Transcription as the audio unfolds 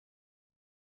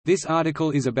This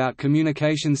article is about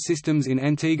communications systems in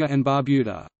Antigua and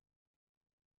Barbuda.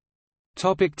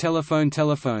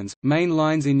 Telephones, main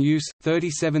lines in use,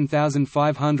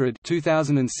 37,500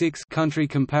 2006 country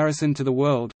comparison to the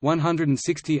world,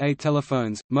 168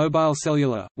 telephones, mobile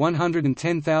cellular,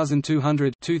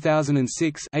 110,200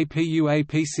 2006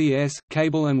 APU/APCS,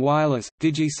 cable and wireless,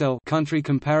 Digicel country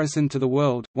comparison to the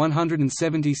world,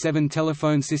 177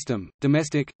 telephone system,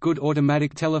 domestic, good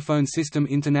automatic telephone system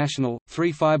international,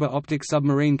 3 fiber optic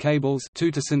submarine cables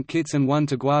 2 to St. Kitts and 1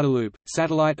 to Guadeloupe,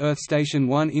 satellite Earth Station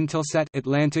 1 Intelsat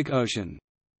Atlantic Ocean.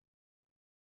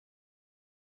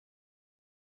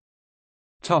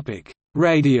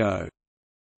 Radio.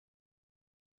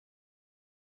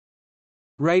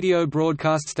 Radio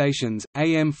broadcast stations,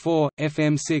 AM4,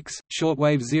 FM6,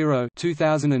 shortwave 0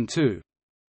 2002.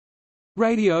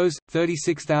 Radios,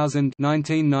 36,000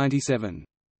 1997.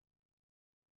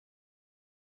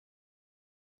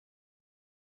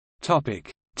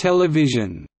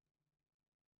 Television.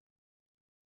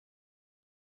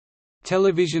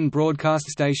 Television broadcast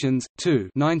stations,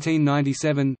 2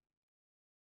 1997.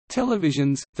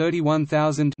 Televisions,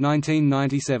 31,000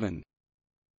 1997.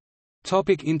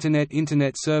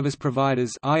 Internet service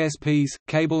providers ISPs,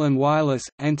 cable and wireless,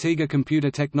 Antigua Computer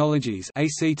Technologies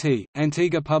ACT,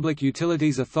 Antigua Public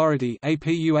Utilities Authority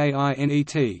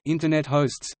APUAINET, Internet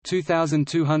hosts,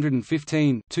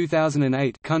 2,215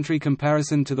 2008 country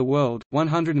comparison to the world,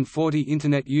 140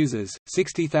 Internet users,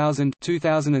 60,000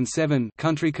 2007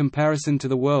 country comparison to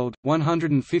the world,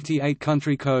 158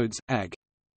 country codes, AG.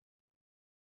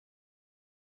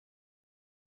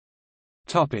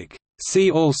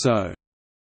 See also: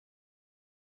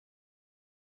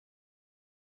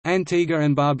 Antigua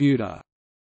and Barbuda.